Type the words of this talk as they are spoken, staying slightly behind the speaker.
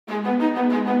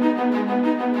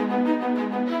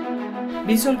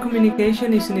Visual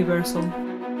communication is universal.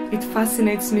 It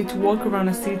fascinates me to walk around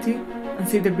a city and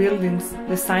see the buildings,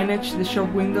 the signage, the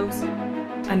shop windows,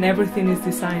 and everything is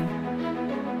designed.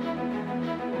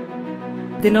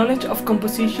 The knowledge of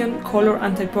composition, color,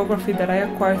 and typography that I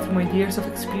acquired through my years of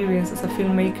experience as a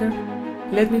filmmaker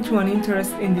led me to an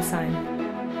interest in design.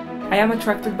 I am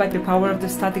attracted by the power of the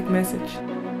static message,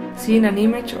 seeing an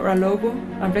image or a logo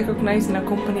and recognizing a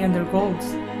company and their goals.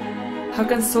 How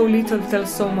can so little tell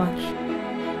so much?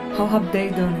 How have they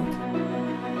done it?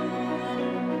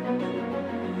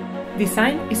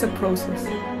 Design is a process.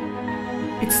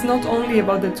 It's not only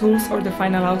about the tools or the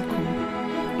final outcome.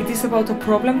 It is about a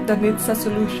problem that needs a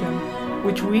solution,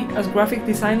 which we, as graphic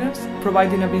designers,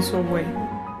 provide in a visual way.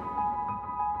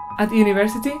 At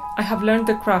university, I have learned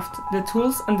the craft, the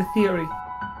tools, and the theory,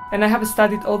 and I have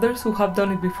studied others who have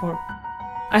done it before.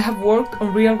 I have worked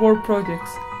on real-world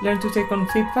projects, learned to take on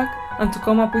feedback, and to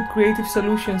come up with creative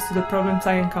solutions to the problems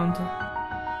I encounter.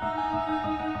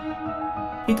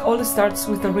 It all starts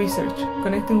with the research,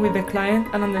 connecting with the client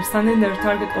and understanding their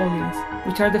target audience,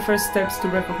 which are the first steps to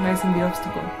recognizing the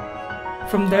obstacle.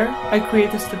 From there, I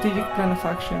create a strategic plan of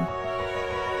action.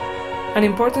 An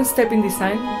important step in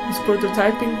design is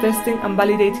prototyping, testing, and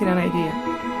validating an idea,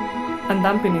 and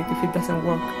dumping it if it doesn't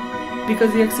work.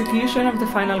 Because the execution of the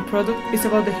final product is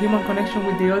about the human connection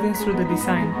with the audience through the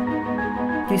design.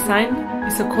 Design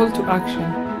is a call to action.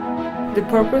 The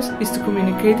purpose is to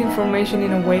communicate information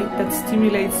in a way that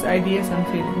stimulates ideas and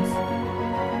feelings.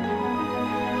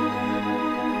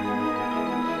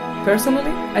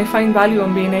 Personally, I find value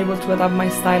in being able to adapt my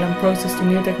style and process to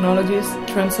new technologies,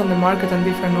 trends on the market, and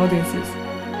different audiences.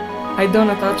 I don't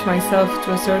attach myself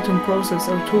to a certain process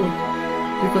or tool,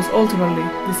 because ultimately,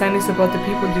 design is about the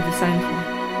people you design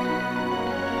for.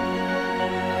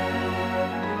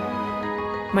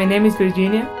 My name is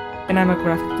Virginia, and I'm a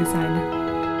graphic designer.